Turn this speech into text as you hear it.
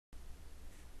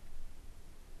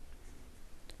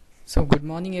So good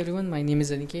morning everyone, my name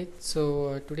is Aniket.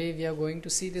 Today we are going to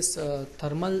see this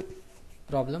thermal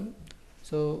problem.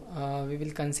 We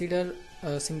will consider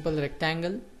a simple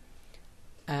rectangle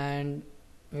and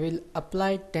we will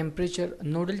apply temperature,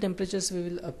 nodal temperatures we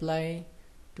will apply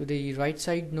to the right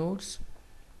side nodes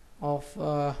of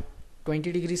 20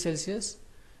 degrees Celsius,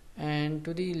 and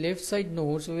to the left side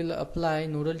nodes we will apply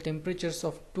nodal temperatures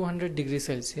of 200 degrees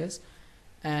Celsius,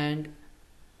 and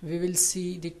we will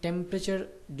see the temperature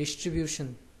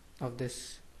distribution of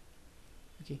this.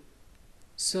 Okay,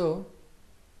 so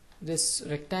this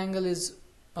rectangle is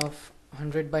of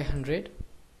 100 by 100.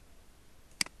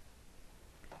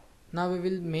 Now we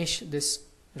will mesh this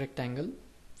rectangle.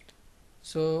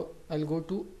 So I'll go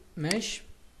to mesh,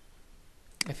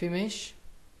 FE mesh,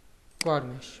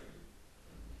 quad mesh.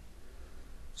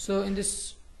 So in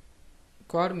this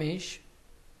quad mesh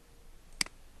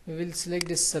we will select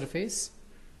this surface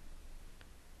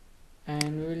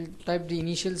and we will type the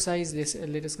initial size.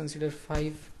 Let us consider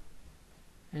 5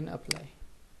 and apply.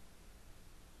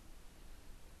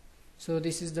 So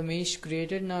this is the mesh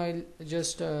created. Now I'll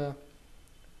just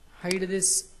hide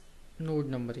this node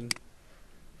numbering.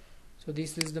 So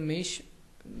this is the mesh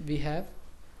we have.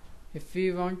 If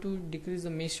we want to decrease the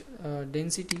mesh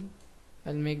density,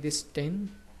 I'll make this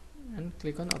 10 and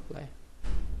click on apply.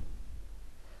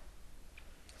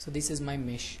 So this is my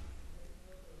mesh.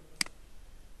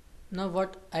 Now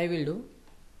what I will do,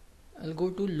 I'll go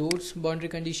to loads boundary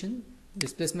condition,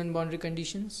 displacement boundary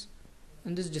conditions,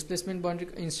 and this displacement boundary,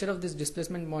 instead of this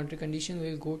displacement boundary condition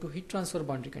we will go to heat transfer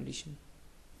boundary condition.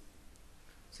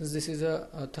 Since this is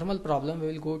a thermal problem, we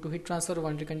will go to heat transfer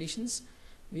boundary conditions.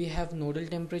 We have nodal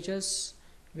temperatures,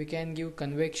 we can give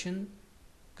convection,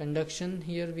 conduction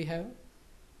here we have,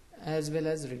 as well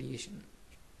as radiation.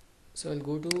 So I'll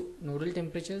go to nodal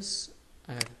temperatures,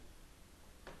 add.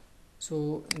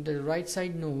 So in the right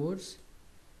side nodes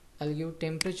I'll give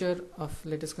temperature of,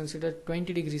 let us consider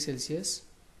 20 degrees Celsius,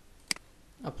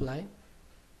 apply,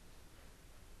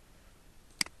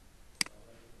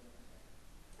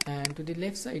 and to the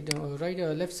left side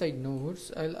left side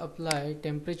nodes I'll apply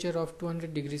temperature of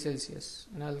 200 degrees Celsius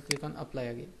and I'll click on apply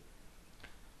again.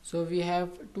 So we have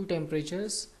two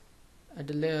temperatures. At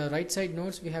the right side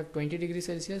nodes we have 20 degrees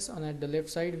Celsius, and at the left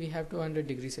side we have 200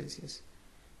 degrees Celsius.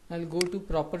 I'll go to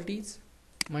properties,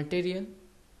 material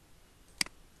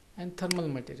and thermal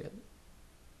material,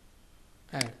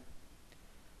 add.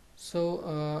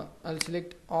 So I'll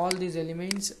select all these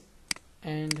elements,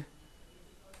 and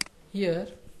here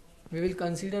we will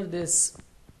consider this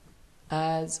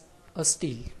as a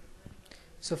steel.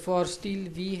 So for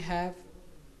steel we have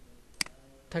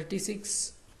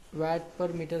 36 watt per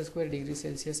meter square degree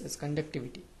Celsius as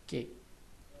conductivity, K.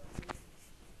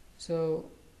 So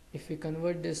if we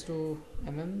convert this to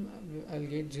mm, I'll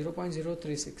get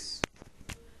 0.036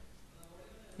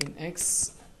 in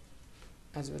X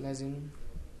as well as in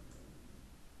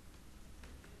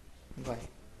Y.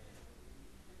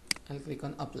 I'll click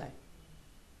on apply.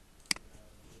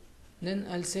 Then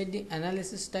I'll set the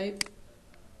analysis type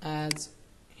as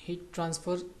heat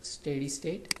transfer steady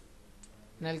state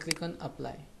and I'll click on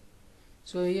apply.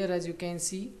 So here, as you can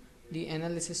see, the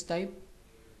analysis type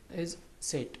is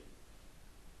set.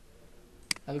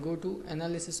 I'll go to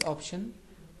analysis option.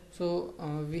 So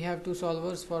we have two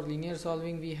solvers. For linear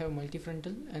solving we have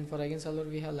multifrontal, and for eigensolver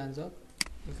we have Lanczos.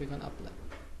 I'll click on apply,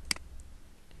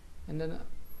 and then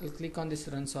I'll click on this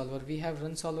run solver. We have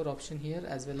run solver option here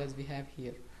as well as we have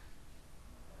here.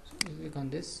 So I'll click on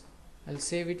this. I'll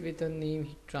save it with a name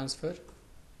heat transfer,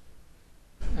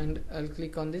 and I'll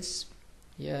click on this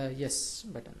yes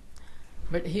button.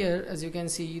 But here, as you can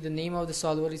see, the name of the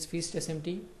solver is feast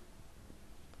SMT.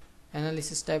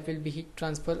 Analysis type will be heat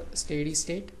transfer steady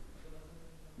state.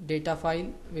 Data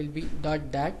file will be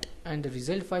 .dat, and the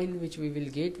result file which we will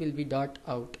get will be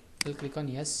 .out. I'll click on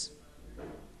yes.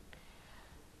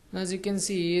 Now as you can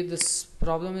see, this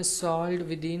problem is solved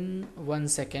within 1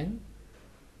 second.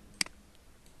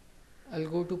 I'll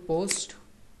go to post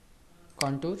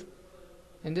contour.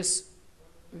 In this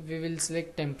we will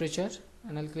select temperature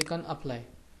and I'll click on apply.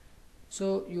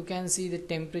 So you can see the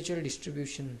temperature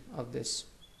distribution of this.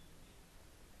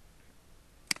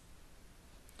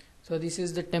 So this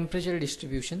is the temperature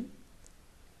distribution.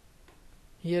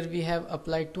 Here we have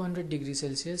applied 200 degrees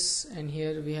Celsius and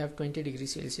here we have 20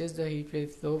 degrees Celsius. The heat will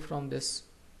flow from this.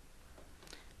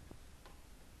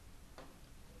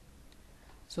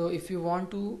 So if you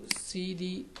want to see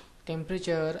the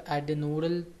temperature at the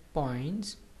nodal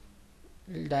points,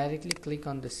 we'll directly click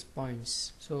on this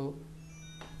points. So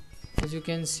as you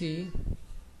can see,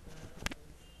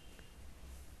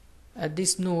 At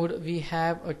this node we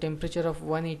have a temperature of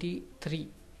 183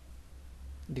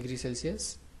 degrees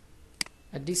Celsius.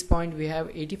 At this point we have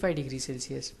 85 degrees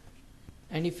Celsius,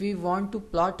 and if we want to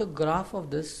plot a graph of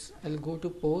this, I'll go to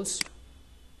post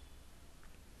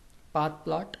path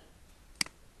plot.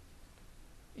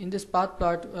 In this path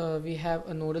plot we have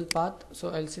a nodal path, so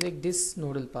I'll select this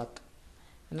nodal path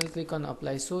and I'll click on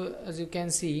apply. So as you can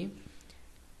see,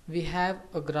 we have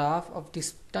a graph of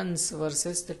distance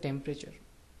versus the temperature.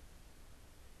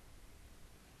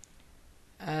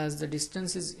 As the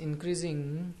distance is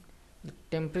increasing, the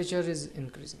temperature is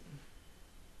increasing.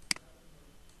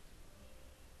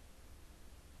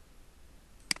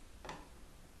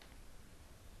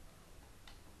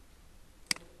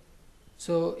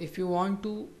 So if you want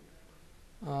to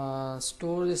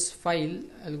store this file,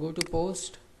 I'll go to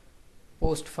post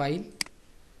file,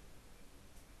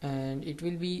 and it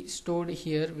will be stored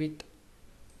here with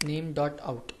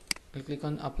name.out. I'll click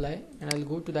on apply and I'll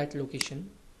go to that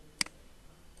location.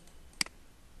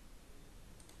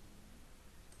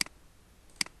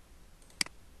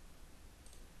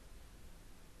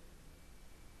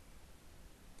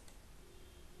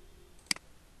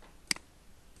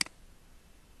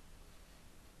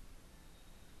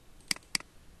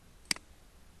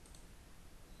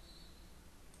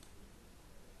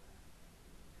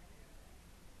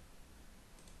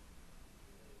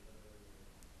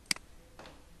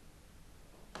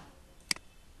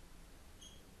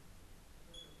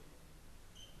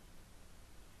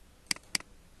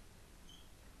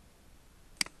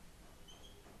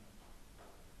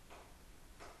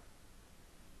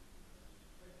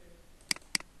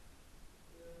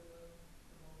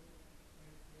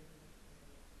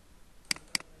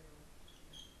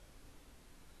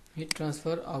 Hit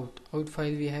transfer out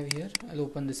file we have here. I'll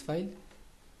open this file.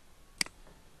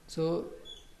 So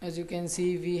as you can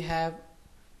see, we have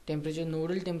temperature,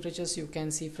 nodal temperatures. You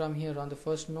can see from here on the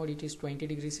first node it is 20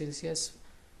 degrees Celsius.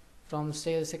 From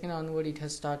say second onward it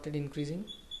has started increasing.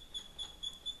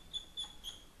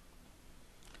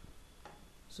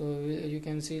 So you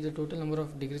can see the total number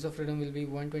of degrees of freedom will be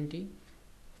 120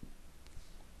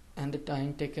 and the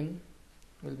time taken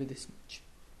will be this much.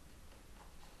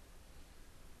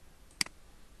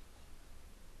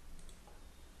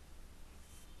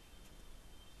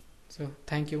 So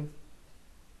thank you.